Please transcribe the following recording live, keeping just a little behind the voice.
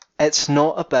It's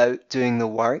not about doing the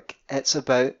work, it's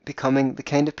about becoming the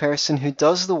kind of person who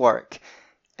does the work.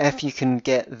 If you can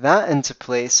get that into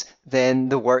place, then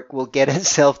the work will get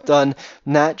itself done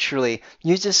naturally.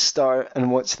 You just start and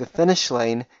watch the finish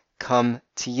line come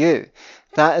to you.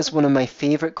 That is one of my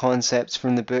favourite concepts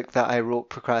from the book that I wrote,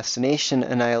 Procrastination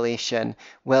Annihilation.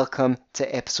 Welcome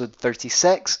to episode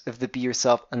 36 of the Be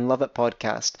Yourself and Love It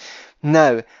podcast.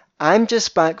 Now, I'm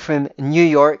just back from New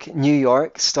York,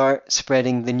 start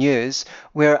spreading the news,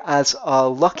 where as a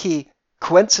lucky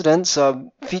coincidence,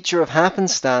 a feature of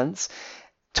happenstance,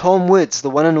 Tom Woods, the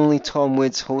one and only Tom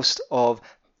Woods, host of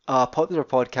a popular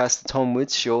podcast, The Tom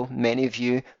Woods Show. Many of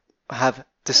you have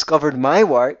discovered my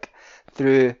work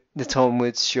through The Tom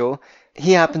Woods Show.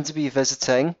 He happened to be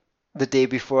visiting the day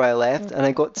before I left, and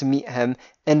I got to meet him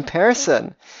in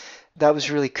person. That was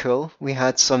really cool. We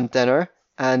had some dinner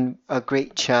and a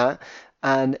great chat,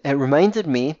 and it reminded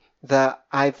me that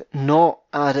I've not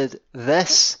added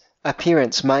this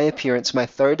appearance, my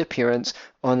third appearance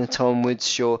on the Tom Woods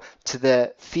Show to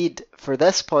the feed for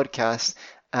this podcast,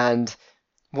 and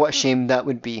what a shame that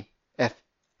would be if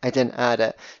I didn't add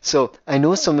it. So I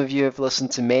know some of you have listened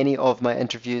to many of my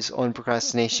interviews on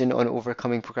procrastination, on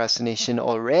overcoming procrastination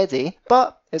already,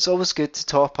 but it's always good to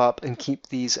top up and keep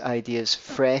these ideas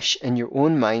fresh in your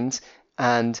own mind.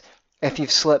 And if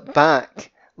you've slipped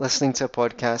back, listening to a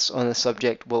podcast on the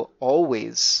subject will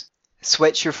always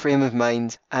switch your frame of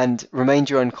mind and remind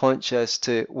your unconscious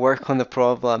to work on the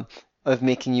problem of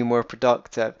making you more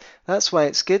productive. That's why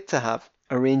it's good to have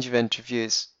a range of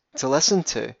interviews to listen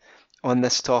to on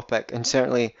this topic, and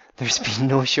certainly there's been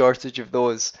no shortage of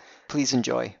those. Please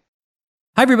enjoy.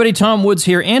 Hi everybody, Tom Woods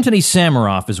here. Anthony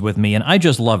Samaroff is with me, and I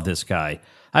just love this guy.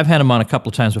 I've had him on a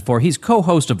couple of times before. He's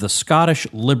co-host of the Scottish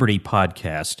Liberty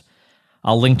podcast.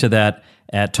 I'll link to that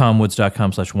at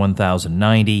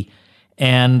tomwoods.com/1090.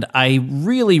 And I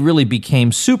really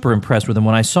became super impressed with him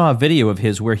when I saw a video of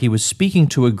his where he was speaking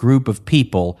to a group of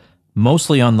people,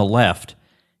 mostly on the left,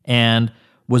 and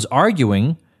was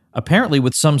arguing, apparently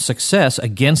with some success,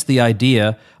 against the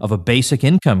idea of a basic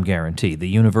income guarantee, the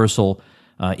universal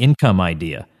income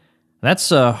idea.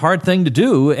 That's a hard thing to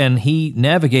do, and he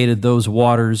navigated those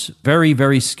waters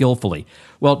very skillfully.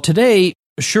 Well, today,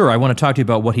 sure, I want to talk to you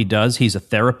about what he does. He's a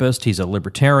therapist, he's a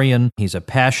libertarian, he's a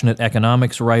passionate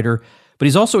economics writer, but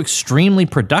he's also extremely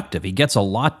productive. He gets a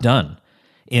lot done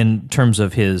in terms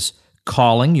of his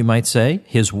calling, you might say,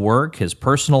 his work, his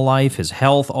personal life, his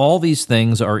health. All these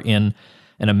things are in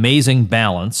an amazing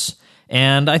balance.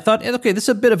 And I thought, okay, this is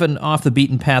a bit of an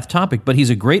off-the-beaten-path topic, but he's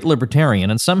a great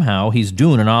libertarian, and somehow he's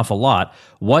doing an awful lot.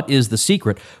 What is the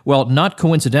secret? Well, not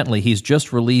coincidentally, he's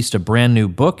just released a brand new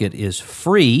book. It is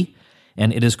free,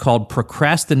 and it is called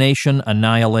Procrastination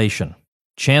Annihilation.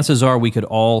 Chances are we could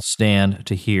all stand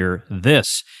to hear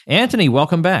this. Anthony,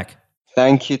 welcome back.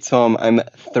 Thank you, Tom. I'm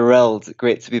thrilled.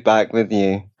 Great to be back with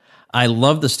you. I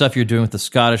love the stuff you're doing with the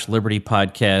Scottish Liberty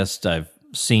podcast. I've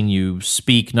seen you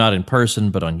speak, not in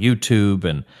person, but on YouTube,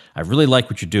 and I really like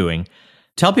what you're doing.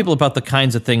 Tell people about the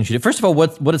kinds of things you do. First of all,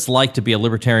 what it's like to be a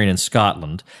libertarian in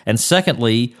Scotland, and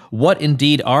secondly, what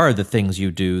indeed are the things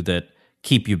you do that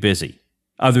keep you busy?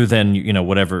 Other than,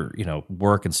 whatever,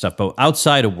 work and stuff, but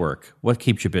outside of work, what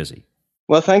keeps you busy?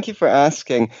 Well, thank you for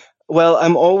asking. Well,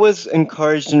 I'm always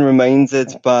encouraged and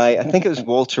reminded by, I think it was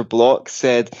Walter Block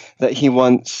said that he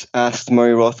once asked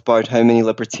Murray Rothbard how many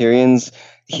libertarians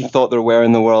he thought there were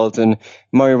in the world, and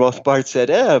Murray Rothbard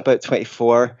said, about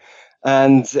 24.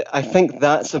 And I think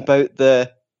that's about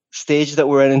the stage that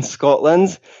we're in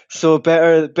Scotland. So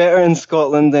better in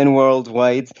Scotland than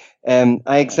worldwide.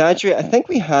 I exaggerate. I think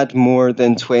we had more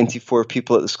than 24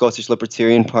 people at the Scottish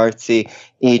Libertarian Party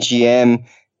AGM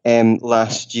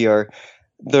last year.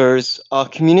 There's a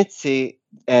community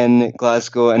in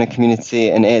Glasgow and a community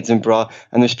in Edinburgh,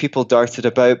 and there's people darted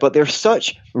about, but they're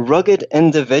such rugged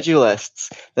individualists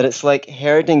that it's like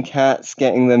herding cats,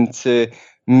 getting them to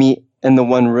meet in the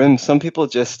one room. Some people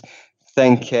just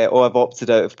think, I've opted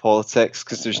out of politics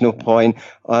because there's no point,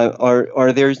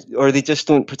 or they just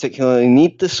don't particularly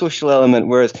need the social element,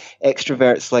 whereas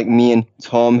extroverts like me and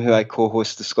Tom, who I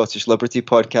co-host the Scottish Liberty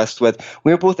podcast with,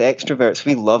 we're both extroverts.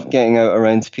 We love getting out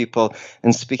around people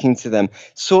and speaking to them.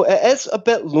 So it is a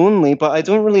bit lonely, but I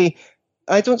don't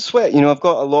sweat. I've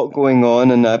got a lot going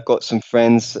on, and I've got some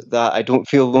friends that I don't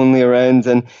feel lonely around,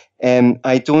 and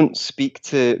I don't speak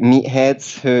to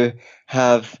meatheads who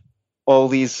have all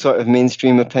these sort of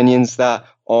mainstream opinions that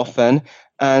often.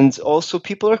 And also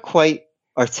people are quite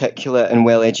articulate and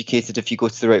well educated if you go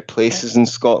to the right places in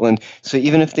Scotland. So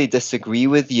even if they disagree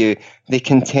with you, they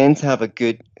can tend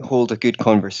to hold a good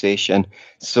conversation.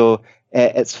 So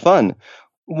it's fun.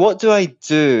 What do I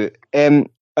do?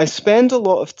 I spend a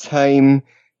lot of time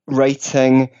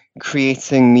writing,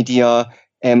 creating media,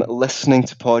 listening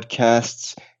to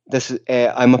podcasts.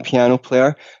 I'm a piano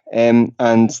player, and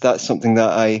that's something that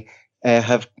I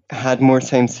have had more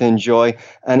time to enjoy.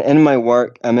 And in my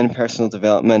work, I'm in personal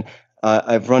development.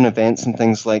 I've run events and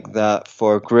things like that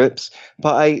for groups,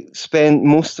 but I spend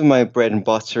most of my bread and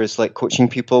butter is like coaching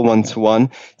people one to one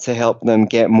to help them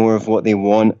get more of what they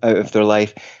want out of their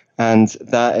life. And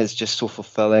that is just so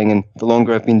fulfilling. And the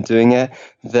longer I've been doing it,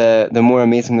 the more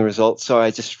amazing the results are.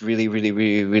 I just really, really,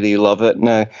 really, really love it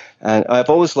now. And I've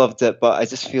always loved it, but I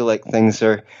just feel like things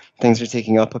are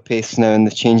taking up a pace now, and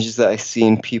the changes that I see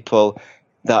in people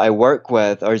that I work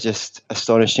with are just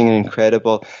astonishing and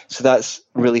incredible. So that's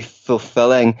really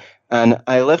fulfilling. And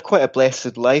I live quite a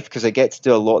blessed life because I get to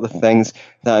do a lot of the things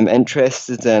that I'm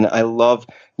interested in. I love,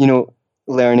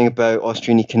 learning about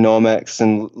Austrian economics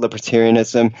and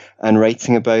libertarianism and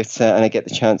writing about it, and I get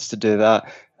the chance to do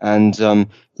that. And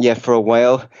yeah, for a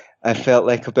while, I felt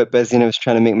like a bit busy and I was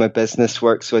trying to make my business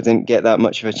work, so I didn't get that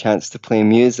much of a chance to play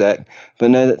music.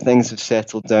 But now that things have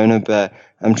settled down a bit,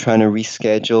 I'm trying to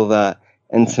reschedule that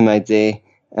into my day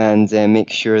and make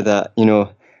sure that,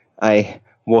 I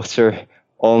water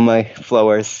all my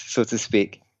flowers, so to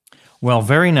speak. Well,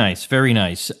 very nice, very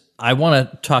nice. I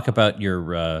want to talk about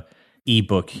your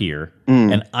ebook here,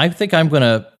 and I think I'm going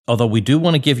to. Although we do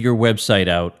want to give your website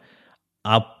out,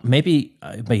 maybe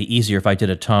it'd be easier if I did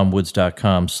a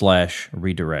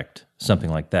tomwoods.com/redirect, something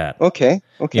like that. Okay,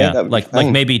 Yeah, that would like be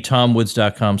fine. maybe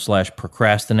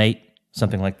tomwoods.com/procrastinate,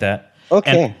 something like that.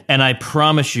 Okay. And I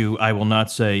promise you, I will not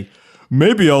say,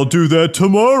 maybe I'll do that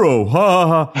tomorrow. Ha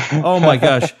ha ha. Oh my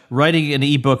gosh. Writing an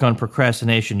ebook on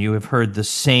procrastination, you have heard the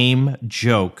same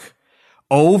joke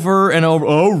over and over.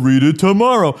 I'll read it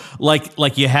tomorrow.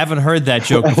 Like you haven't heard that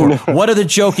joke before. What other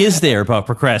joke is there about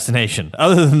procrastination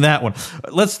other than that one?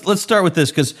 Let's start with this,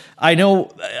 because I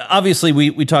know obviously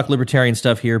we talk libertarian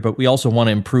stuff here, but we also want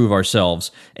to improve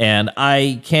ourselves. And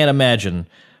I can't imagine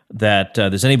that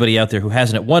there's anybody out there who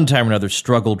hasn't at one time or another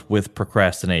struggled with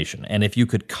procrastination. And if you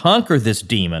could conquer this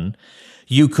demon,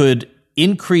 you could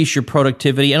increase your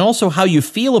productivity and also how you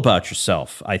feel about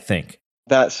yourself, I think.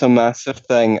 That's a massive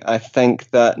thing. I think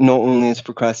that not only is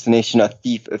procrastination a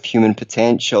thief of human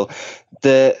potential,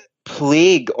 the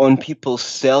plague on people's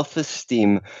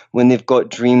self-esteem when they've got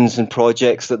dreams and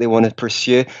projects that they want to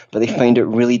pursue, but they find it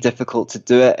really difficult to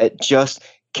do it. It just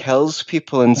kills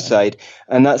people inside.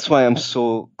 And that's why I'm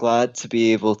so glad to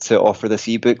be able to offer this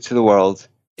ebook to the world.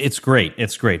 It's great.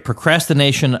 It's great.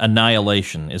 Procrastination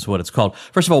Annihilation is what it's called.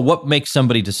 First of all, what makes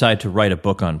somebody decide to write a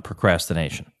book on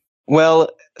procrastination? Well,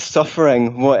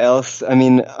 suffering. What else? I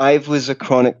mean, I was a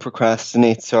chronic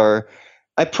procrastinator.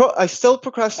 I still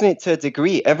procrastinate to a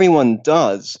degree. Everyone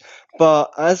does.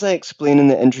 But as I explain in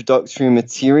the introductory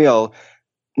material,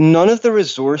 none of the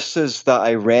resources that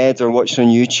I read or watched on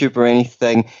YouTube or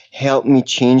anything helped me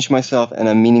change myself in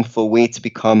a meaningful way to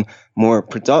become more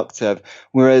productive.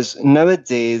 Whereas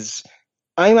nowadays,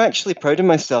 I'm actually proud of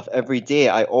myself every day.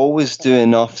 I always do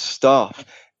enough stuff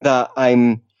that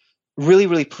I'm really,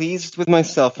 really pleased with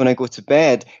myself when I go to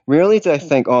bed. Rarely do I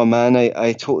think, oh man,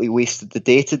 I totally wasted the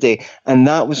day today. And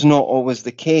that was not always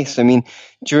the case. I mean,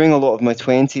 during a lot of my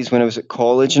 20s, when I was at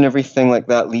college and everything like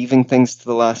that, leaving things to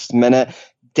the last minute,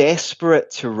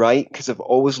 desperate to write because I've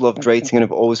always loved writing and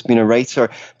I've always been a writer,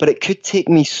 but it could take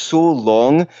me so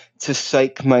long to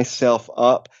psych myself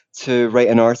up to write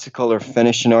an article or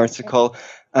finish an article.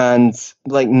 And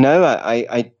like now,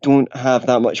 I don't have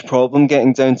that much problem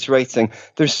getting down to writing.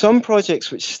 There's some projects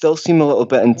which still seem a little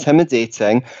bit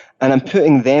intimidating, and I'm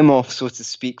putting them off, so to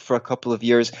speak, for a couple of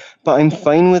years. But I'm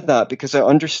fine with that because I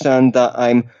understand that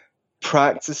I'm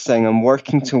practicing, I'm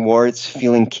working towards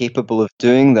feeling capable of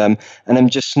doing them, and I'm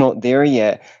just not there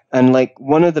yet. And like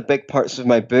one of the big parts of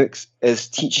my books is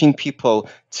teaching people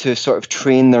to sort of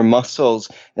train their muscles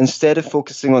instead of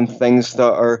focusing on things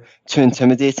that are too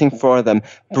intimidating for them.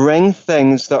 Bring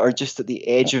things that are just at the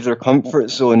edge of their comfort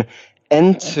zone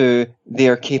into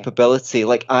their capability,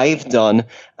 like I've done,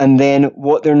 and then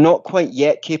what they're not quite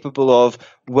yet capable of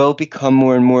will become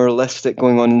more and more realistic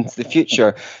going on into the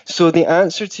future. So the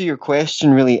answer to your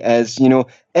question really is,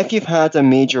 if you've had a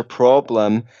major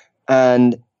problem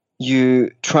and you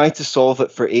try to solve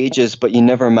it for ages, but you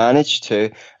never managed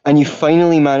to, and you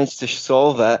finally managed to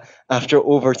solve it after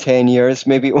over 10 years,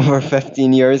 maybe over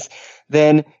 15 years,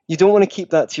 then you don't want to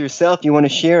keep that to yourself. You want to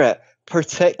share it,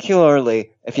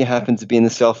 particularly if you happen to be in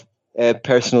the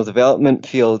personal development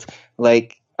field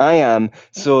like I am.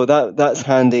 So that's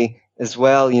handy as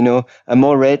well. I'm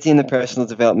already in the personal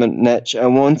development niche. I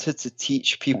wanted to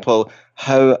teach people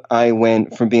how I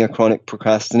went from being a chronic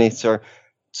procrastinator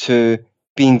to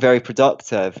being very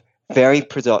productive,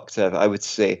 I would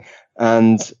say.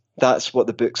 And that's what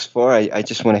the book's for. I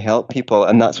just want to help people,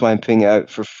 and that's why I'm putting it out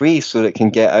for free so that it can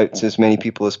get out to as many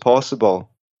people as possible.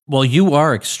 Well, you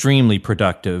are extremely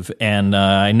productive, and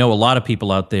I know a lot of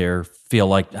people out there feel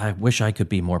like, I wish I could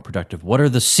be more productive. What are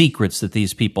the secrets that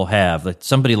these people have? That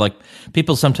somebody like,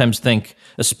 people sometimes think,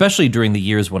 especially during the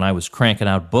years when I was cranking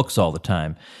out books all the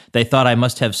time, they thought I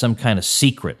must have some kind of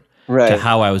secret to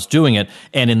how I was doing it.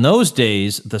 And in those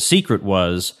days, the secret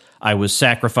was I was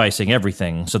sacrificing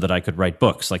everything so that I could write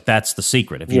books. Like, that's the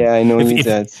secret. I know you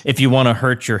did. If you want to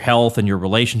hurt your health and your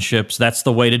relationships, that's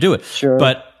the way to do it. Sure.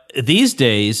 But these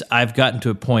days, I've gotten to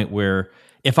a point where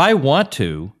if I want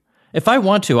to,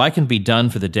 I can be done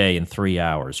for the day in 3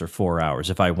 hours or 4 hours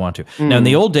if I want to. Now, in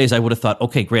the old days, I would have thought,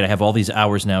 okay, great, I have all these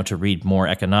hours now to read more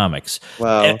economics.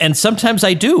 Wow. And sometimes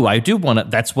I do want to.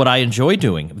 That's what I enjoy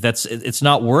doing. It's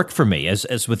not work for me.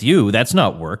 As with you, that's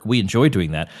not work. We enjoy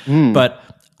doing that. But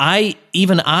I,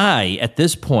 at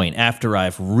this point, after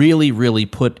I've really, really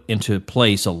put into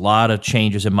place a lot of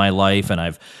changes in my life, and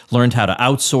I've learned how to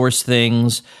outsource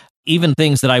things, even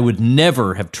things that I would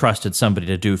never have trusted somebody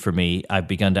to do for me, I've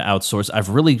begun to outsource. I've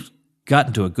really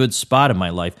gotten to a good spot in my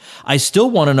life. I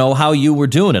still want to know how you were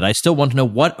doing it. I still want to know,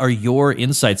 what are your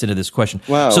insights into this question?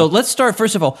 Wow. So let's start,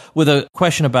 first of all, with a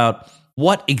question about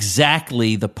what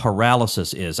exactly the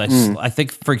paralysis is. I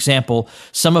think, for example,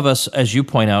 some of us, as you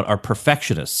point out, are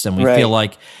perfectionists, and we feel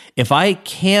like, if I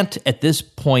can't at this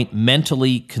point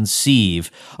mentally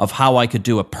conceive of how I could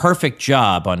do a perfect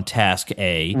job on task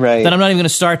A, then I'm not even going to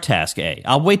start task A.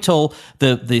 I'll wait till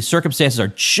the circumstances are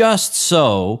just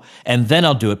so, and then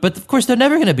I'll do it. But of course, they're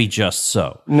never going to be just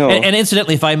so. No. And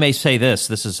incidentally, if I may say this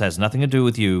has nothing to do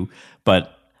with you,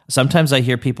 but sometimes I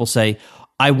hear people say,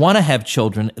 I want to have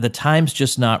children, the time's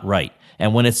just not right.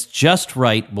 And when it's just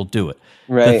right, we'll do it.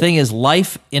 The thing is,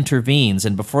 life intervenes,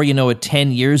 and before you know it,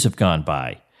 10 years have gone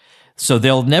by. So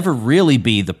there'll never really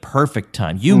be the perfect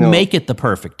time. You make it the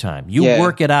perfect time. You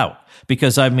work it out.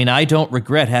 Because, I don't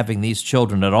regret having these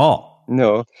children at all.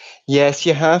 No. Yes,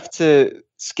 you have to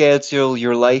schedule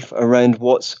your life around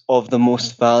what's of the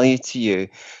most value to you.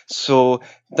 So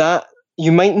that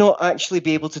you might not actually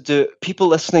be able to do, people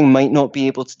listening might not be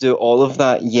able to do all of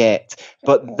that yet,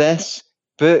 but this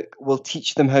book will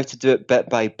teach them how to do it bit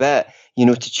by bit,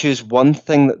 to choose one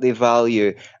thing that they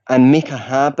value and make a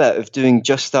habit of doing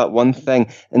just that one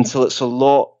thing until it's a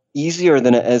lot easier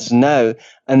than it is now.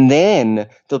 And then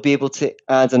they'll be able to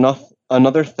add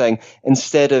another thing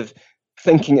instead of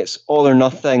thinking it's all or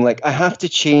nothing, like I have to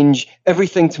change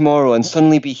everything tomorrow and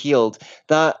suddenly be healed.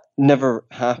 That never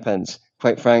happens.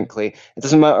 Quite frankly, it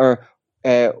doesn't matter,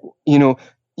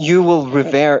 you will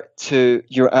revert to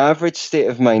your average state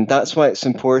of mind. That's why it's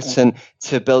important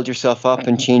to build yourself up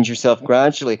and change yourself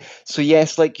gradually. So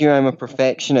yes, like you, I'm a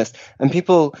perfectionist, and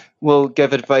people will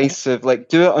give advice of like,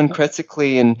 do it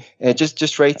uncritically and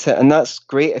just write it. And that's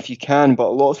great if you can, but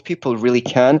a lot of people really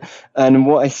can. And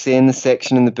what I say in the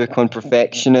section in the book on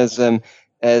perfectionism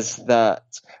is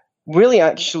that really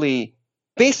actually,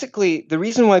 basically, the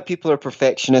reason why people are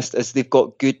perfectionists is they've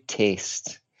got good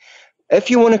taste. If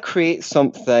you want to create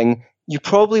something, you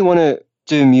probably want to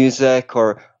do music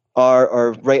or art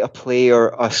or write a play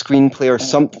or a screenplay or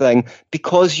something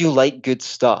because you like good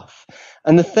stuff.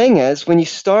 And the thing is, when you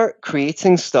start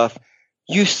creating stuff,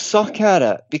 you suck at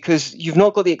it because you've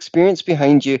not got the experience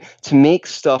behind you to make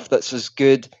stuff that's as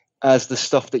good as the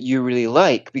stuff that you really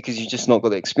like because you've just not got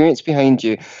the experience behind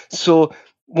you. So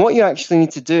what you actually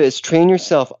need to do is train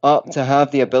yourself up to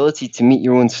have the ability to meet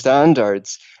your own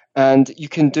standards. And you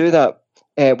can do that.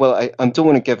 I don't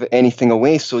want to give anything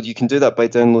away, so you can do that by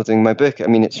downloading my book.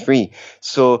 It's free.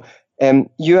 So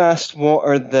you asked, what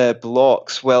are the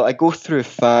blocks? Well, I go through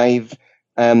 5.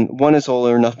 One is all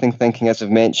or nothing thinking, as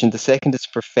I've mentioned. The second is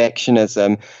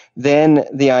perfectionism. Then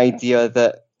the idea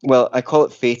that, I call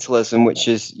it fatalism, which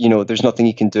is, there's nothing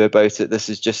you can do about it. This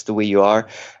is just the way you are.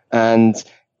 And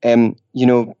being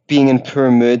in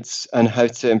poor moods and how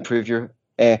to improve your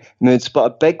moods. But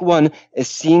a big one is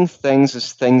seeing things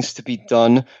as things to be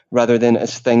done rather than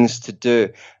as things to do.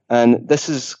 And this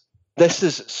is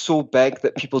so big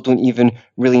that people don't even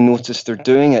really notice they're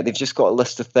doing it. They've just got a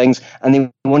list of things and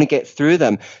they want to get through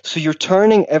them. So you're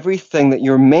turning everything that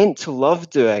you're meant to love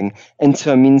doing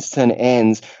into a means to an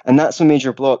end. And that's a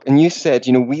major block. And you said,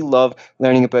 we love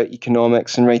learning about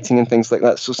economics and writing and things like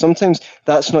that. So sometimes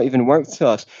that's not even work to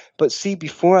us. But see,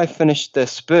 before I finished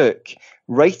this book,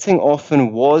 writing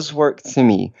often was work to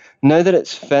me. Now that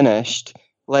it's finished,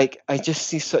 like I just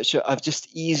see I've just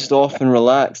eased off and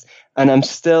relaxed, and I've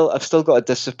still got a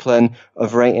discipline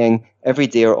of writing every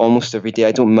day or almost every day.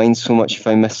 I don't mind so much if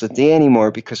I miss a day anymore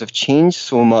because I've changed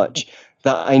so much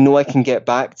that I know I can get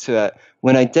back to it.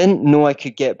 When I didn't know I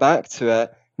could get back to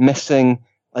it, missing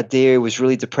a day was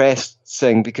really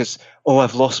depressing because, oh,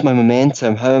 I've lost my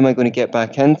momentum. How am I going to get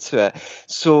back into it?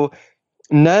 So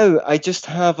now I just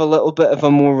have a little bit of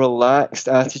a more relaxed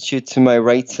attitude to my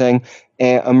writing.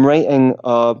 I'm writing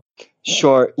a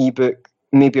short ebook,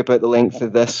 maybe about the length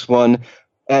of this one.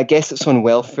 I guess it's on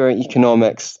welfare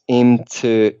economics, aimed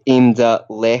at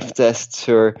leftists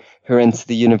who are into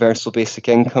the universal basic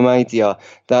income idea.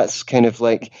 That's kind of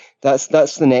like that's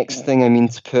the next thing I mean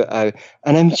to put out,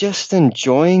 and I'm just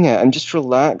enjoying it. I'm just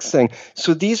relaxing.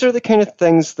 So these are the kind of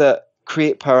things that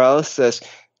create paralysis.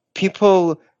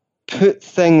 People put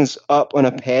things up on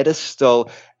a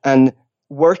pedestal, and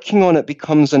working on it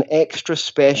becomes an extra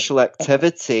special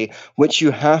activity which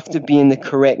you have to be in the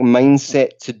correct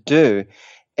mindset to do.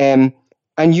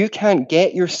 And you can't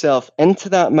get yourself into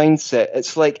that mindset.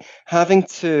 It's like having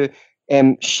to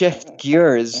shift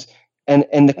gears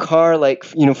in the car, like,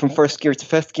 from first gear to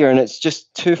fifth gear, and it's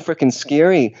just too freaking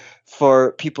scary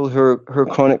for people who are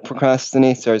chronic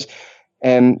procrastinators.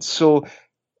 So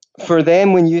for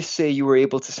them, when you say you were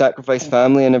able to sacrifice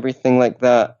family and everything like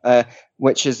that,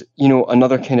 which is,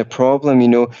 another kind of problem,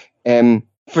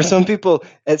 for some people,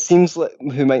 it seems like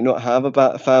who might not have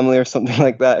a family or something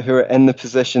like that, who are in the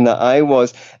position that I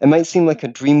was, it might seem like a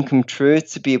dream come true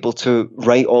to be able to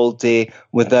write all day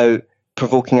without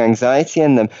provoking anxiety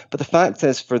in them. But the fact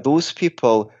is, for those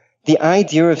people, the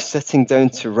idea of sitting down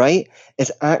to write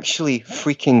is actually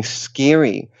freaking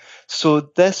scary. So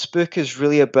this book is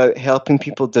really about helping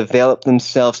people develop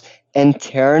themselves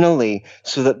internally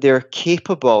so that they're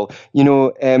capable.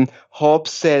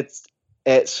 Hobbes said,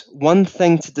 it's one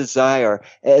thing to desire,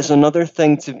 it is another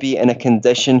thing to be in a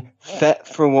condition fit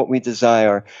for what we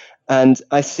desire. And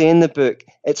I say in the book,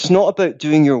 it's not about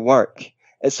doing your work.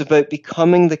 It's about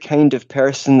becoming the kind of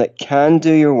person that can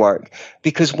do your work.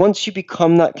 Because once you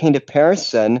become that kind of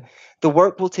person, the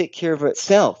work will take care of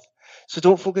itself. So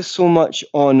don't focus so much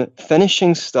on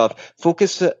finishing stuff.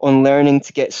 Focus on learning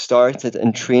to get started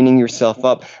and training yourself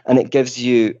up. And it gives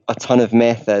you a ton of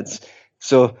methods.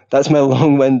 So that's my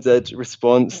long-winded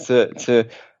response to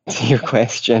your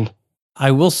question.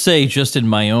 I will say, just in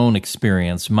my own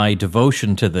experience, my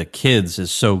devotion to the kids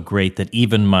is so great that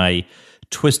even my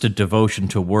twisted devotion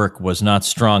to work was not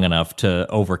strong enough to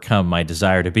overcome my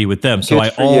desire to be with them. So I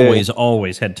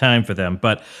always had time for them.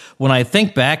 But when I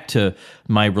think back to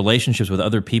my relationships with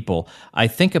other people, I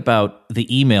think about the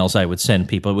emails I would send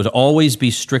people. It would always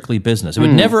be strictly business. It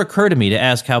would never occur to me to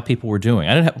ask how people were doing.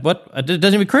 It doesn't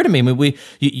even occur to me. I mean,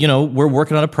 we're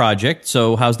working on a project,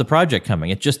 so how's the project coming?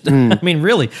 It just,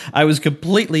 really, I was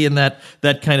completely in that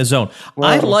kind of zone. Wow.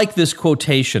 I like this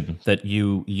quotation that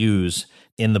you use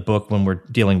in the book when we're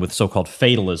dealing with so-called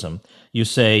fatalism. You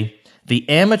say, the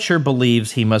amateur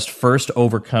believes he must first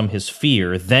overcome his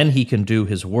fear, then he can do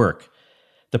his work.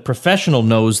 The professional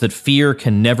knows that fear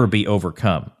can never be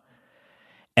overcome.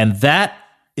 And that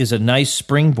is a nice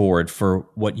springboard for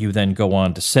what you then go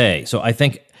on to say. So I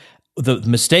think the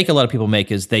mistake a lot of people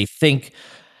make is they think,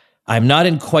 I'm not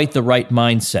in quite the right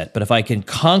mindset, but if I can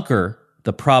conquer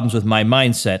the problems with my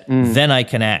mindset, then I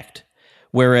can act.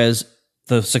 Whereas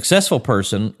the successful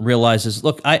person realizes,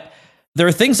 look, there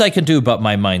are things I can do about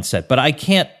my mindset, but I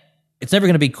can't, it's never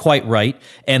going to be quite right.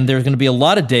 And there's going to be a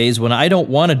lot of days when I don't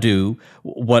want to do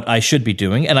what I should be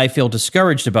doing, and I feel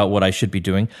discouraged about what I should be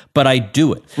doing, but I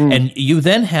do it. And you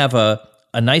then have a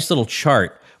nice little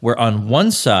chart where on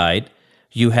one side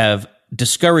you have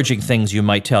discouraging things you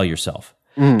might tell yourself.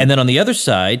 And then on the other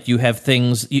side, you have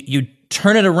things, you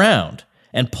turn it around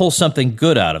and pull something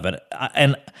good out of it.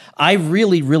 And I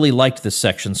really, really liked this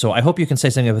section, so I hope you can say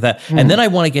something about that. And then I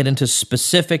want to get into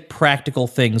specific practical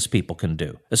things people can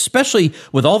do, especially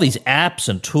with all these apps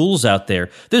and tools out there.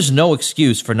 There's no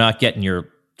excuse for not getting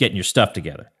your stuff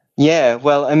together. Yeah,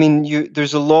 well, I mean,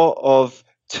 there's a lot of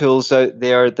tools out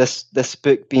there, this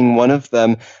book being one of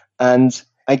them. And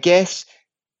I guess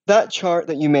that chart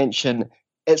that you mentioned,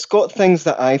 it's got things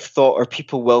that I've thought or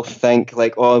people will think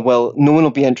like, oh, well, no one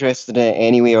will be interested in it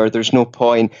anyway, or there's no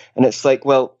point. And it's like,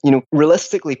 well,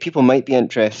 realistically, people might be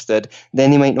interested,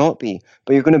 then they might not be.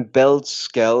 But you're going to build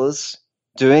skills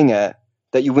doing it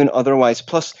that you wouldn't otherwise.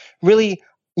 Plus, really,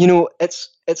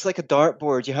 it's like a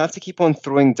dartboard. You have to keep on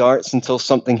throwing darts until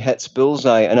something hits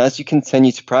bullseye. And as you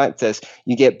continue to practice,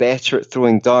 you get better at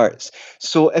throwing darts.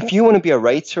 So if you want to be a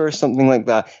writer or something like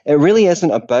that, it really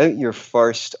isn't about your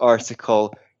first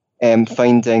article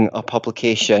finding a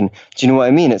publication. Do you know what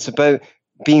I mean? It's about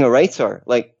being a writer,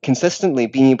 like consistently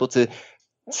being able to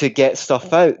get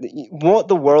stuff out. What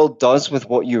the world does with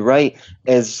what you write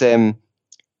is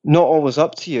not always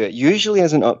up to you. It usually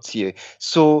isn't up to you.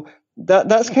 So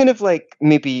that's kind of like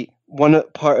maybe one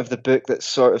part of the book that's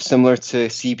sort of similar to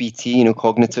CBT,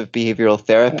 cognitive behavioral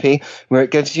therapy, where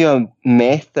it gives you a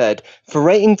method for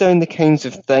writing down the kinds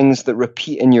of things that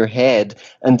repeat in your head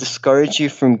and discourage you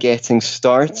from getting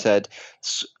started.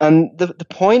 And the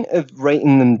point of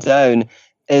writing them down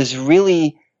is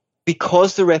really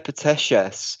because they're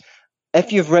repetitious.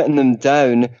 If you've written them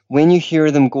down, when you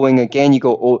hear them going again, you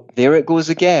go, oh, there it goes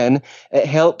again. It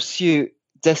helps you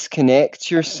disconnect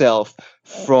yourself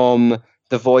from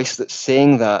the voice that's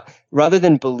saying that. Rather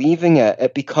than believing it,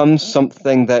 it becomes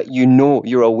something that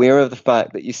you're aware of the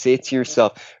fact that you say to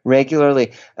yourself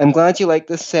regularly. I'm glad you like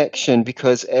this section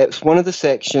because it's one of the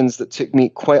sections that took me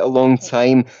quite a long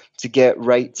time to get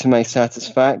right to my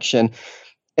satisfaction.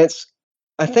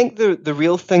 I think the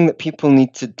real thing that people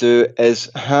need to do is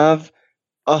have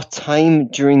a time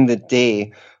during the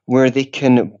day where they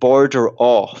can border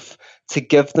off to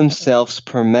give themselves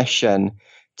permission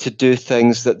to do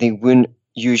things that they wouldn't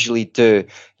usually do.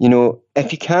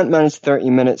 If you can't manage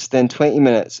 30 minutes, then 20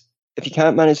 minutes. If you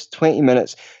can't manage 20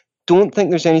 minutes, don't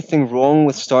think there's anything wrong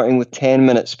with starting with 10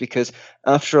 minutes, because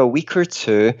after a week or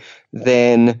two,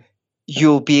 then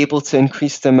you'll be able to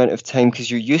increase the amount of time because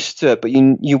you're used to it. But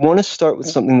you want to start with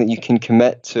something that you can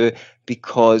commit to,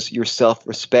 because your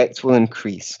self-respect will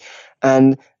increase.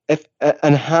 And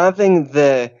having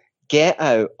the get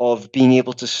out of being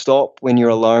able to stop when your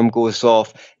alarm goes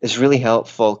off is really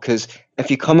helpful, because if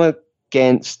you come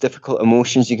against difficult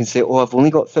emotions, you can say, oh, I've only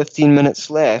got 15 minutes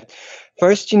left.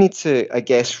 First, you need to, I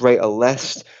guess, write a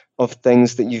list of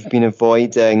things that you've been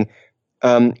avoiding.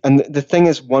 And the thing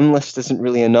is, one list isn't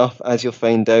really enough, as you'll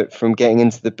find out from getting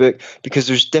into the book, because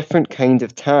there's different kind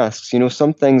of tasks.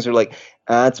 Some things are like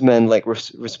admin, like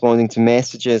responding to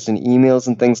messages and emails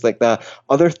and things like that.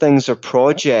 Other things are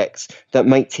projects that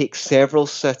might take several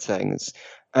sittings,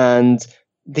 and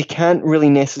they can't really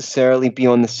necessarily be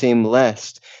on the same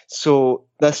list. So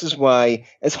this is why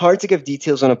it's hard to give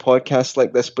details on a podcast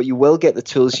like this, but you will get the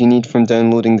tools you need from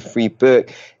downloading the free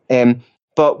book.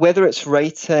 But whether it's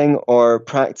writing or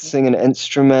practicing an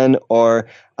instrument, or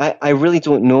I really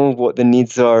don't know what the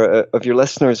needs are of your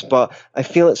listeners, but I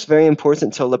feel it's very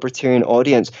important to a libertarian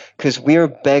audience, because we're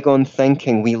big on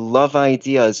thinking. We love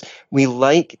ideas. We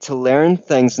like to learn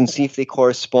things and see if they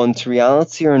correspond to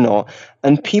reality or not.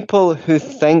 And people who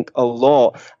think a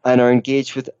lot and are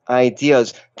engaged with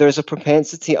ideas, there's a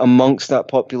propensity amongst that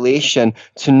population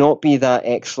to not be that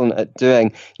excellent at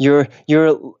doing. You're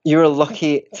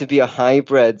lucky to be a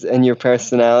hybrid in your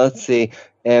personality,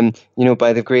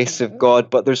 by the grace of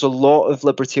God. But there's a lot of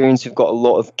libertarians who've got a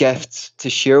lot of gifts to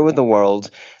share with the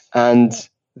world, and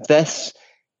this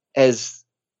is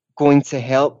going to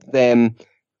help them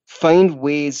find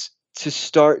ways to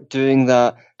start doing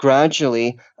that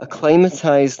gradually,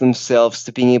 acclimatize themselves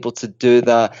to being able to do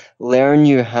that, learn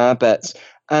new habits,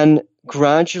 and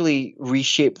gradually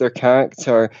reshape their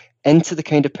character into the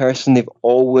kind of person they've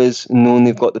always known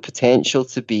they've got the potential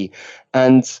to be.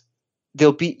 And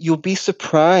you'll be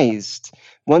surprised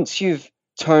once you've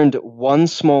turned one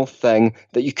small thing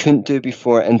that you couldn't do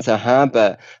before into a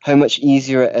habit, how much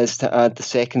easier it is to add the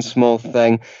second small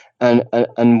thing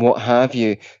and what have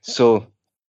you. So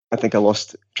I think I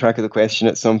lost track of the question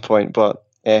at some point, but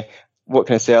what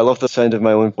can I say? I love the sound of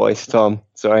my own voice, Tom.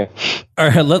 Sorry. All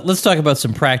right, let's talk about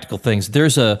some practical things.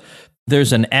 There's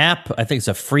an app, I think it's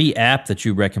a free app that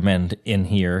you recommend in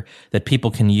here that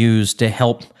people can use to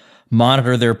help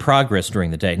monitor their progress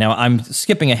during the day. Now, I'm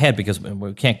skipping ahead because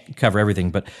we can't cover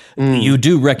everything, but you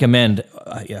do recommend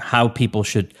how people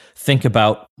should think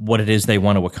about what it is they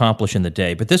want to accomplish in the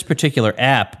day. But this particular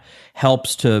app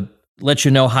helps to let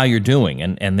you know how you're doing,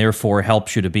 and therefore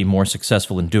helps you to be more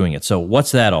successful in doing it. So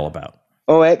what's that all about?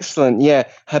 Oh, excellent. Yeah,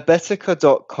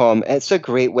 Habitica.com. It's a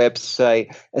great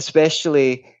website,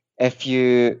 especially if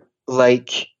you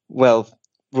like,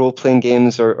 role-playing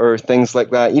games or things like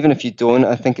that. Even if you don't,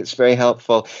 I think it's very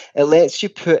helpful. It lets you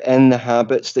put in the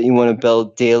habits that you want to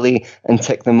build daily and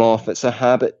tick them off. It's a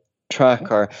habit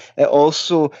tracker. It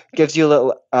also gives you a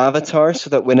little avatar so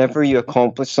that whenever you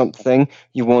accomplish something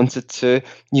you wanted to,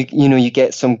 you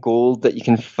get some gold that you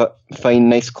can find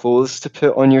nice clothes to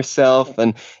put on yourself,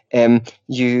 and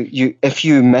you if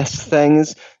you miss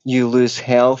things, you lose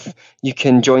health. You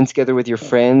can join together with your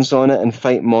friends on it and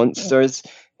fight monsters.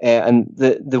 And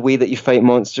the way that you fight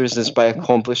monsters is by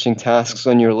accomplishing tasks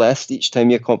on your list. Each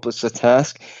time you accomplish a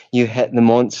task, you hit the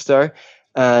monster.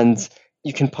 And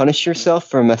you can punish yourself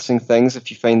for missing things if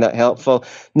you find that helpful.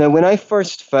 Now, when I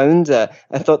first found it,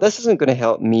 I thought this isn't going to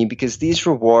help me because these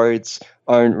rewards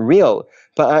aren't real.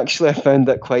 But actually, I found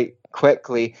that quite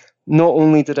quickly. Not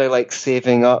only did I like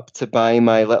saving up to buy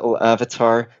my little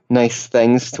avatar nice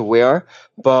things to wear,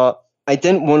 but I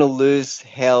didn't want to lose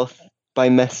health by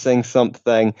missing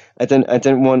something. I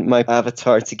didn't want my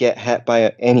avatar to get hit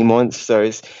by any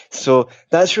monsters. So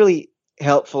that's really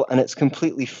helpful, and it's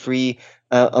completely free.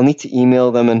 I'll need to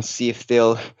email them and see if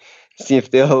they'll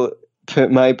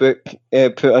put my book,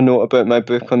 put a note about my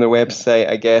book on their website.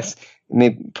 I guess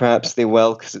maybe perhaps they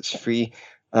will because it's free,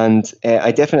 and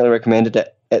I definitely recommended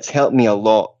it. It's helped me a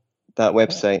lot, that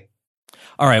website.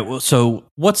 All right. Well, so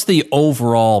what's the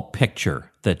overall picture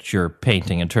that you're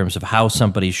painting in terms of how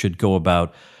somebody should go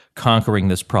about conquering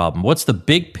this problem? What's the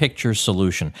big picture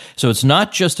solution? So it's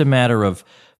not just a matter of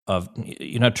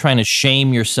you're not trying to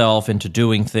shame yourself into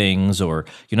doing things, or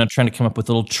you're not trying to come up with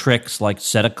little tricks like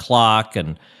set a clock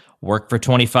and work for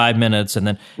 25 minutes, and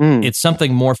then it's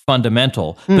something more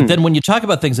fundamental. But then when you talk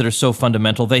about things that are so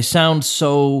fundamental, they sound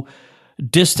so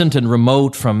distant and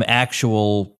remote from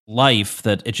actual life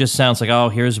that it just sounds like, oh,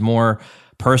 here's more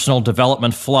personal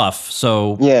development fluff.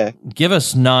 So Yeah. give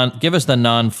us the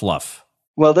non-fluff.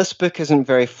 Well, this book isn't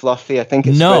very fluffy. I think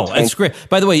it's No, about it's great.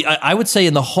 By the way, I would say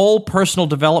in the whole personal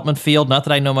development field, not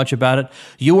that I know much about it,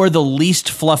 you are the least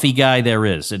fluffy guy there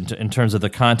is in terms of the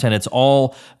content. It's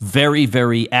all very,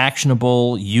 very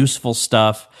actionable, useful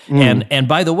stuff. And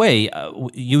by the way,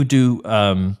 you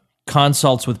do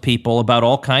consults with people about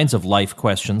all kinds of life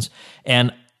questions,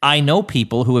 and I know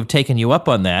people who have taken you up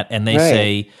on that, and they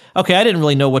say, okay, I didn't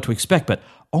really know what to expect, but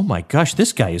oh my gosh,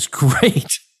 this guy is great.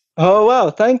 Oh wow,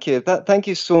 thank you. Thank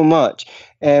you so much.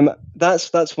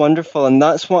 That's wonderful, and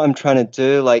that's what I'm trying to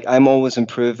do. Like, I'm always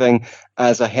improving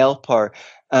as a helper,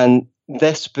 and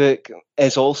this book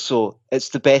is also, it's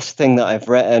the best thing that I've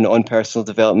written on personal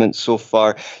development so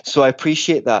far. So I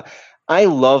appreciate that. I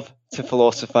love to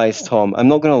philosophize, Tom. I'm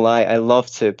not going to lie, I love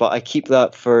to, but I keep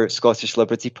that for Scottish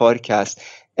Liberty Podcast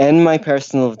in my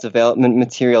personal development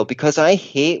material, because I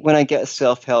hate when I get a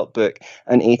self-help book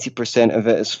and 80% of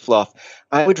it is fluff.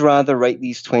 I would rather write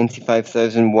these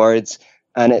 25,000 words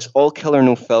and it's all killer,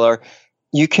 no filler.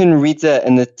 You can read it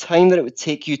in the time that it would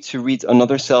take you to read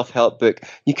another self-help book.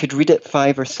 You could read it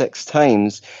 5 or 6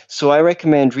 times. So I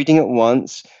recommend reading it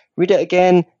once, read it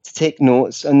again to take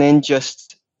notes, and then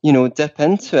just dip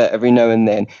into it every now and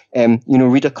then.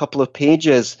 Read a couple of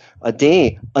pages a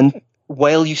day, and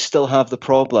while you still have the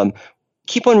problem,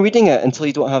 keep on reading it until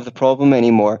you don't have the problem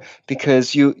anymore,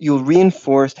 because you'll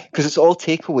reinforce, because it's all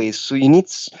takeaways. So you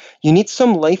need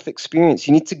some life experience.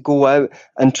 You need to go out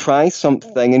and try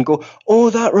something and go,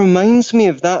 oh, that reminds me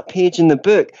of that page in the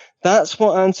book. That's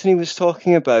what Anthony was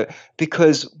talking about.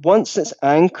 Because once it's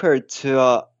anchored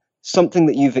to something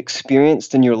that you've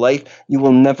experienced in your life, you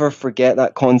will never forget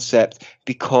that concept,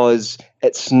 because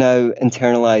it's now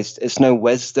internalized. It's now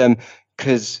wisdom,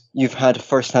 because you've had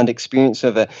first-hand experience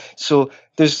of it. So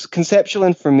there's conceptual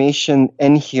information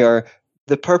in here,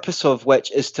 the purpose of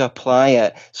which is to apply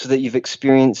it so that you've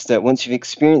experienced it. Once you've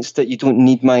experienced it, you don't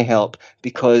need my help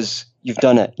because you've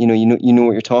done it. You know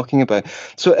what you're talking about.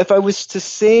 So if I was to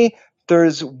say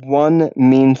there's one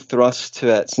main thrust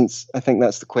to it, since I think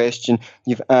that's the question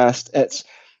you've asked,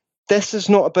 this is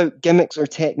not about gimmicks or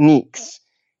techniques,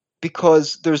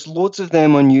 because there's loads of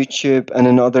them on YouTube and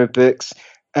in other books,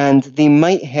 and they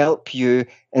might help you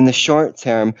in the short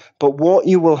term, but what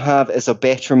you will have is a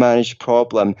better managed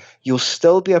problem. You'll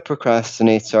still be a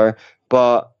procrastinator,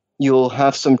 but you'll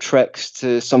have some tricks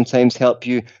to sometimes help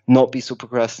you not be so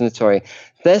procrastinatory.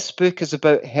 This book is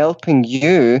about helping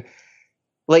you,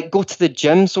 like, go to the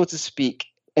gym, so to speak,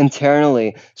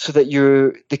 internally, so that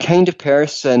you're the kind of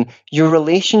person, your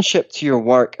relationship to your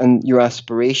work and your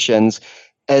aspirations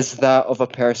is that of a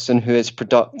person who is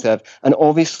productive. And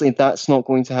obviously that's not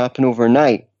going to happen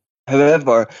overnight.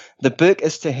 However, the book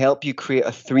is to help you create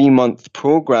a 3-month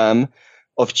program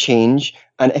of change.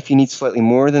 And if you need slightly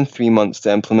more than 3 months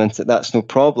to implement it, that's no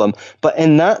problem. But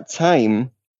in that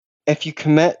time, if you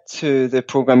commit to the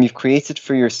program you've created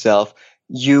for yourself,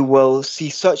 you will see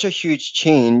such a huge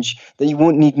change that you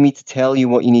won't need me to tell you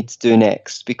what you need to do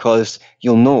next, because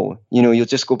you'll know. You'll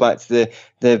just go back to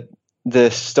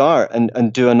the start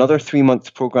and do another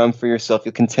 3-month program for yourself.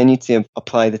 You'll continue to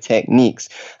apply the techniques,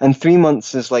 and 3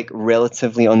 months is like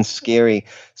relatively unscary.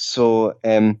 So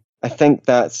I think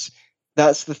that's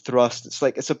the thrust.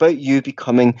 It's about you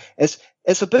becoming.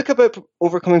 It's a book about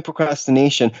overcoming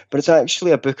procrastination, but it's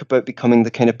actually a book about becoming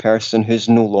the kind of person who's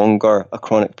no longer a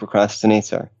chronic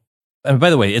procrastinator. And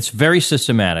by the way, it's very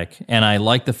systematic, and I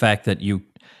like the fact that you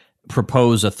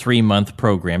propose a 3-month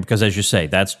program because, as you say,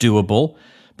 that's doable.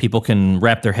 People can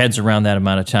wrap their heads around that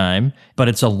amount of time, but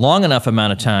it's a long enough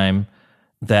amount of time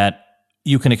that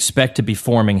you can expect to be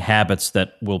forming habits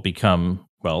that will become,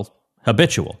 well,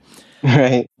 habitual.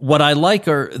 Right. What I like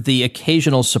are the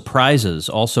occasional surprises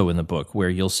also in the book where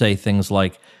you'll say things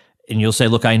like, and you'll say,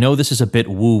 look, I know this is a bit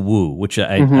woo-woo, which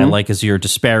I like as your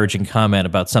disparaging comment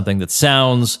about something that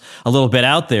sounds a little bit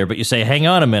out there, but you say, hang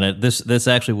on a minute, this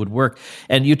actually would work.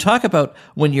 And you talk about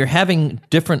when you're having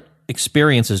different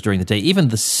experiences during the day, even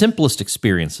the simplest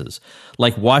experiences,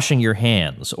 like washing your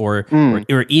hands or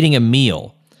eating a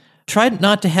meal. Try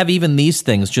not to have even these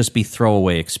things just be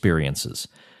throwaway experiences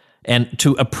and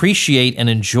to appreciate and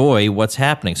enjoy what's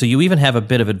happening. So you even have a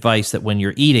bit of advice that when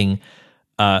you're eating,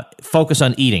 focus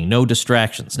on eating, no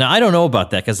distractions. Now, I don't know about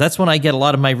that because that's when I get a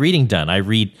lot of my reading done. I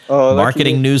read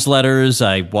marketing newsletters.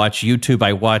 I watch YouTube.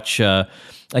 I watch,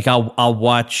 I'll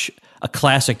watch a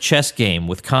classic chess game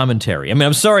with commentary. I mean,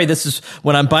 I'm sorry, this is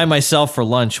when I'm by myself for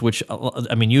lunch, which,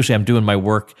 I mean, usually I'm doing my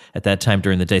work at that time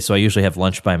during the day, so I usually have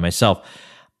lunch by myself.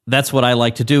 That's what I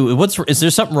like to do. Is there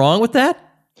something wrong with that?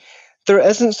 There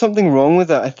isn't something wrong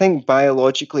with it. I think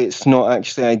biologically it's not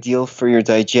actually ideal for your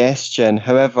digestion.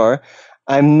 However,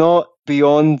 I'm not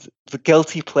beyond the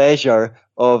guilty pleasure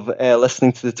of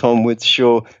listening to the Tom Woods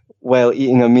Show while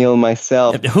eating a meal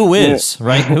myself. Who is,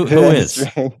 right? Who is?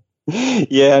 Right.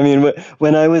 Yeah, I mean,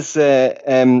 when I was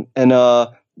in a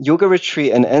yoga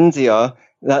retreat in India,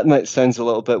 that might sound a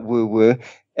little bit woo-woo.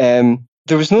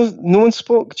 There was no one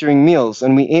spoke during meals,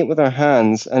 and we ate with our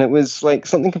hands, and it was like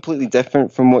something completely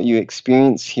different from what you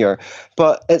experience here.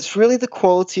 But it's really the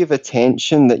quality of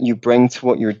attention that you bring to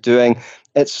what you're doing.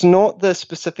 It's not the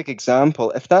specific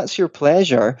example. If that's your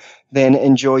pleasure, then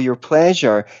enjoy your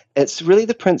pleasure. It's really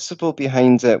the principle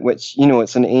behind it, which,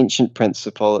 it's an ancient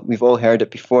principle. We've all heard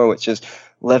it before, which is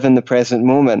live in the present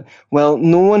moment. Well,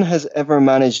 no one has ever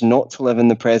managed not to live in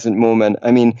the present moment.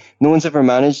 I mean, no one's ever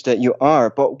managed it. You are.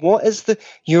 But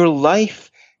your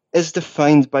life is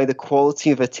defined by the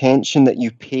quality of attention that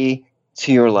you pay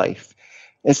to your life.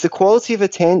 It's the quality of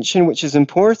attention which is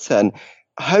important.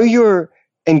 How you're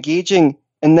engaging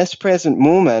in this present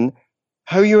moment,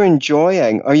 how you're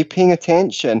enjoying, are you paying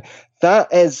attention?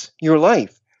 That is your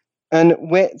life. And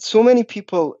when so many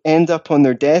people end up on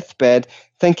their deathbed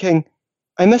thinking,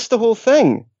 I missed the whole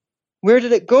thing. Where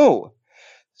did it go?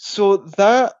 So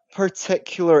that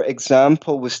particular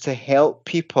example was to help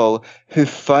people who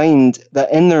find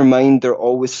that in their mind they're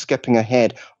always skipping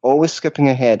ahead, always skipping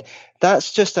ahead.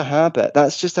 That's just a habit.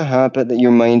 That's just a habit that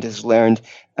your mind has learned,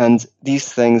 and these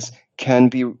things can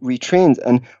be retrained.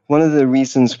 And one of the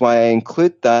reasons why I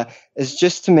include that is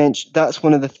just to mention that's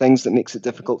one of the things that makes it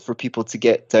difficult for people to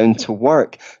get down to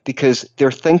work, because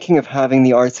they're thinking of having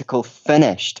the article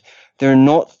finished. They're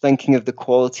not thinking of the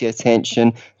quality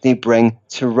attention they bring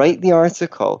to write the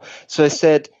article. So I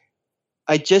said,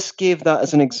 I just gave that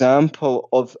as an example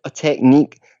of a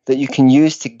technique that you can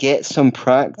use to get some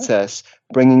practice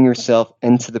bringing yourself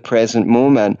into the present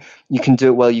moment. You can do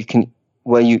it while you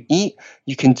eat,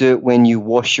 you can do it when you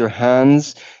wash your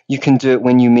hands, you can do it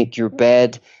when you make your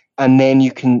bed, and then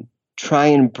you can try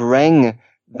and bring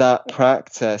that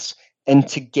practice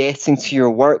into getting to your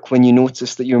work when you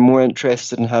notice that you're more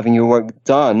interested in having your work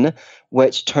done,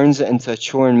 which turns it into a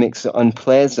chore and makes it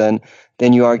unpleasant,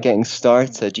 than you are getting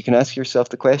started. You can ask yourself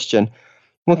the question,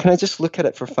 well, can I just look at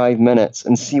it for 5 minutes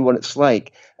and see what it's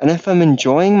like? And if I'm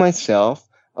enjoying myself,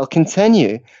 I'll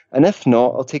continue. And if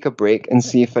not, I'll take a break and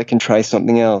see if I can try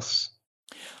something else.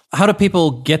 How do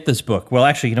people get this book? Well,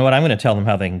 actually, you know what? I'm going to tell them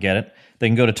how they can get it. They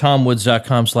can go to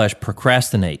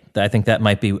tomwoods.com/procrastinate. I think that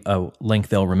might be a link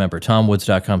they'll remember,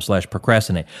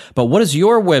 tomwoods.com/procrastinate. But what is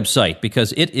your website?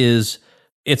 Because it's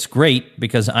great,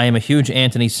 because I am a huge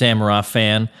Anthony Samaroff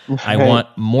fan. Right. I want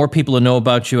more people to know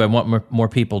about you. I want more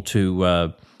people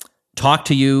to talk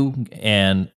to you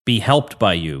and be helped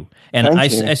by you. And I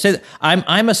say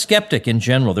I'm a skeptic in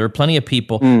general. There are plenty of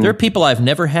people. There are people I've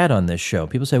never had on this show.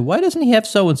 People say, why doesn't he have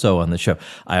so-and-so on the show?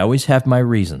 I always have my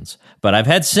reasons. But I've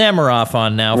had Samaroff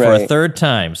on now for a third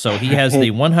time, so he has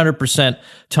the 100%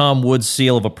 Tom Woods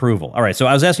seal of approval. All right, so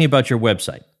I was asking you about your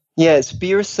website. Yeah, it's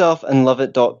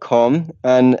beyourselfandloveit.com,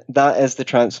 and that is the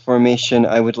transformation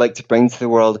I would like to bring to the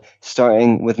world,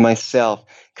 starting with myself.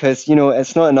 Because,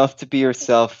 it's not enough to be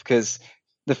yourself, because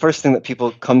the first thing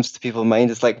that comes to people's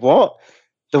mind is like, what?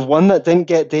 The one that didn't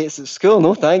get dates at school?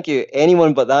 No, thank you.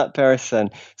 Anyone but that person.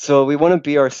 So we want to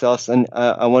be ourselves, and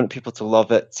I want people to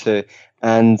love it too.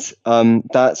 And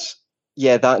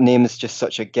that name is just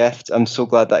such a gift. I'm so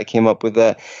glad that I came up with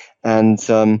it. And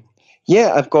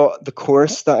Yeah, I've got the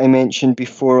course that I mentioned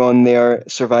before on there,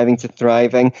 Surviving to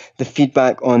Thriving. The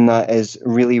feedback on that is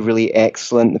really, really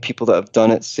excellent. The people that have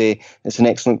done it say it's an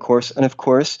excellent course. And of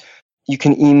course, you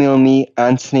can email me,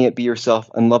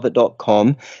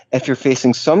 Anthony@beyourselfandloveit.com, if you're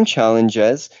facing some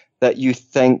challenges that you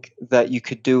think that you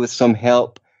could do with some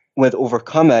help with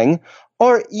overcoming,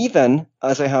 or even,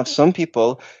 as I have some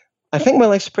people, I think my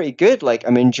life's pretty good. Like,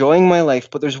 I'm enjoying my life,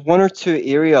 but there's one or two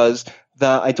areas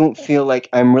that I don't feel like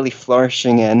I'm really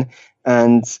flourishing in.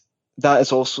 And that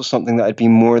is also something that I'd be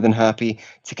more than happy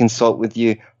to consult with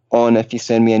you on if you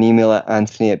send me an email at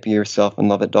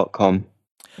Anthony@beyourselfandloveit.com.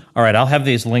 All right, I'll have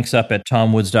these links up at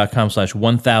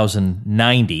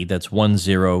tomwoods.com/1090. That's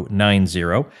 1090.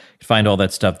 You can find all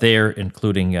that stuff there,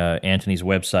 including Anthony's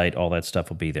website. All that stuff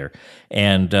will be there.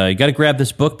 And you got to grab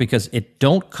this book because it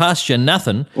don't cost you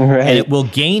nothing, Right. and it will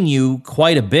gain you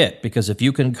quite a bit, because if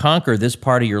you can conquer this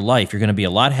part of your life, you're going to be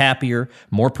a lot happier,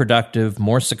 more productive,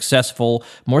 more successful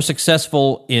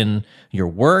in your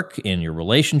work, in your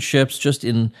relationships, just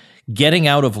in getting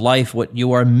out of life what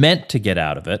you are meant to get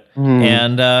out of it.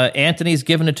 And Anthony's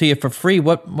giving it to you for free.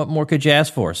 What more could you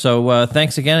ask for? So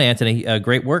thanks again, Anthony.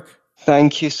 Great work.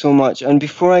 Thank you so much. And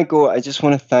before I go, I just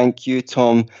want to thank you,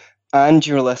 Tom, and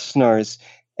your listeners.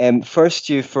 First,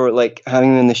 you for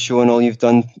having me on the show and all you've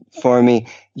done for me.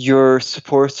 Your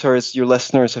supporters, your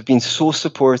listeners have been so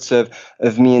supportive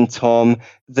of me and Tom.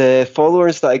 The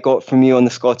followers that I got from you on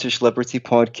the Scottish Liberty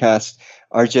podcast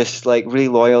are just really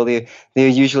loyal. They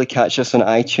usually catch us on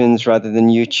iTunes rather than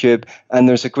YouTube, and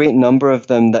there's a great number of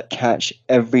them that catch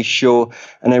every show,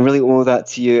 and I really owe that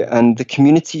to you. And the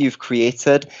community you've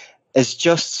created is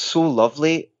just so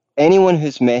lovely. Anyone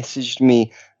who's messaged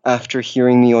me after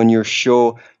hearing me on your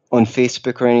show on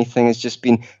Facebook or anything has just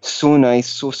been so nice,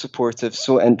 so supportive,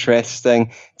 so interesting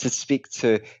to speak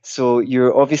to. So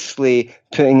you're obviously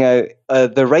putting out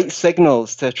the right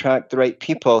signals to attract the right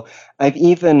people. I've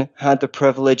even had the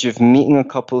privilege of meeting a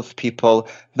couple of people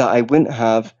that I wouldn't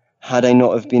have had I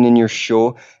not have been in your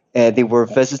show. They were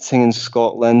visiting in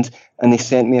Scotland, and they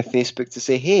sent me a Facebook to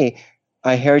say, hey,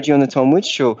 I heard you on the Tom Woods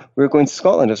show. We're going to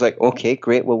Scotland. I was like, okay,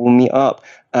 great. Well, we'll meet up.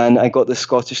 And I got the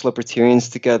Scottish Libertarians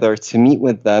together to meet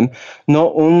with them.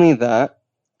 Not only that,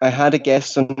 I had a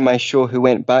guest on my show who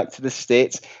went back to the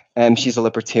States. She's a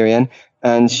Libertarian.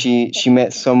 And she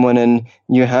met someone in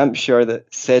New Hampshire that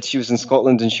said she was in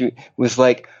Scotland. And she was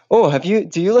like, oh,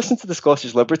 do you listen to the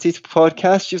Scottish Liberty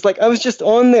podcast? She was like, I was just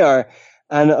on there.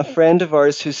 And a friend of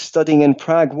ours who's studying in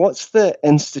Prague, what's the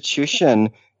institution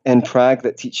in Prague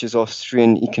that teaches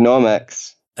Austrian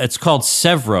economics? It's called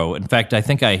Sevro. In fact, I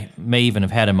think I may even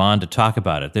have had him on to talk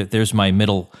about it. There's my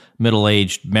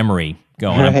middle-aged memory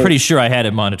going. Right. I'm pretty sure I had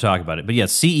him on to talk about it. But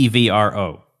yes,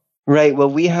 Cevro. Right. Well,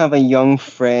 we have a young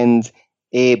friend,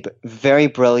 Abe, very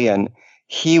brilliant.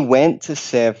 He went to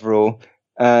Sevro,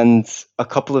 and a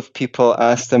couple of people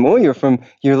asked him, oh,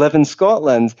 you live in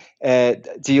Scotland. Do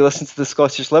you listen to the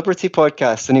Scottish Liberty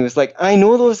podcast? And he was like, I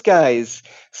know those guys.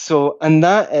 So, and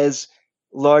that is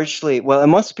largely, well, it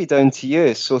must be down to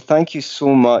you. So thank you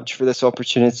so much for this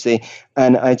opportunity.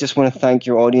 And I just want to thank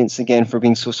your audience again for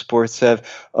being so supportive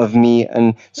of me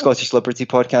and Scottish Liberty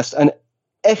podcast. And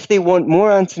if they want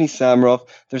more Anthony Sammeroff,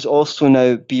 there's also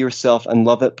now Be Yourself and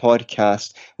Love It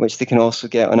podcast, which they can also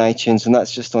get on iTunes, and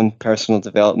that's just on personal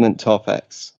development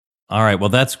topics. All right, well,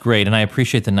 that's great, and I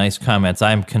appreciate the nice comments.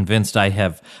 I'm convinced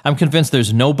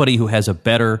there's nobody who has a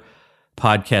better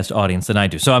podcast audience than I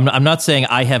do. So I'm not saying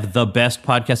I have the best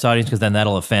podcast audience, because then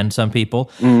that'll offend some people.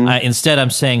 Instead,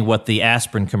 I'm saying what the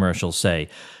aspirin commercials say.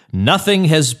 Nothing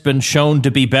has been shown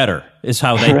to be better, is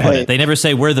how they put it. They never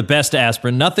say we're the best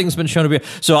aspirin. Nothing's been shown to be.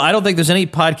 So I don't think there's any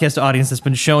podcast audience that's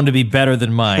been shown to be better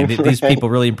than mine. These people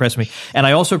really impress me. And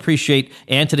I also appreciate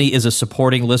Anthony is a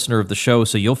supporting listener of the show.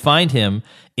 So you'll find him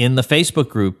in the Facebook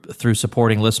group through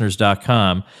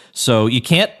supportinglisteners.com. So you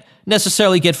can't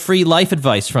necessarily get free life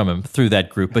advice from him through that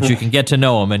group, but you can get to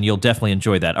know him, and you'll definitely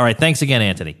enjoy that. All right. Thanks again,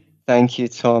 Anthony. Thank you,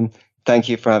 Tom. Thank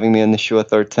you for having me on the show a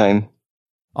third time.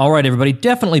 All right, everybody,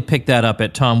 definitely pick that up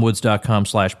at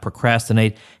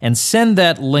tomwoods.com/procrastinate and send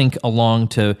that link along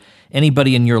to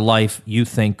anybody in your life you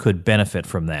think could benefit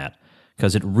from that,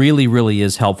 because it really, really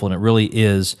is helpful, and it really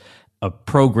is a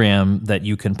program that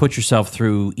you can put yourself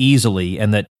through easily,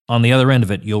 and that on the other end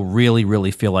of it, you'll really,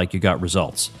 really feel like you got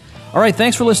results. All right,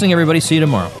 thanks for listening, everybody. See you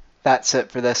tomorrow. That's it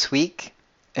for this week.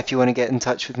 If you want to get in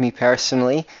touch with me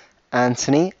personally,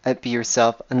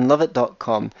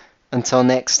 Anthony@beyourselfandloveit.com. Until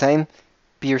next time,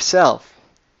 be yourself.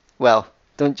 Well,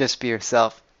 don't just be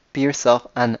yourself. Be yourself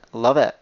and love it.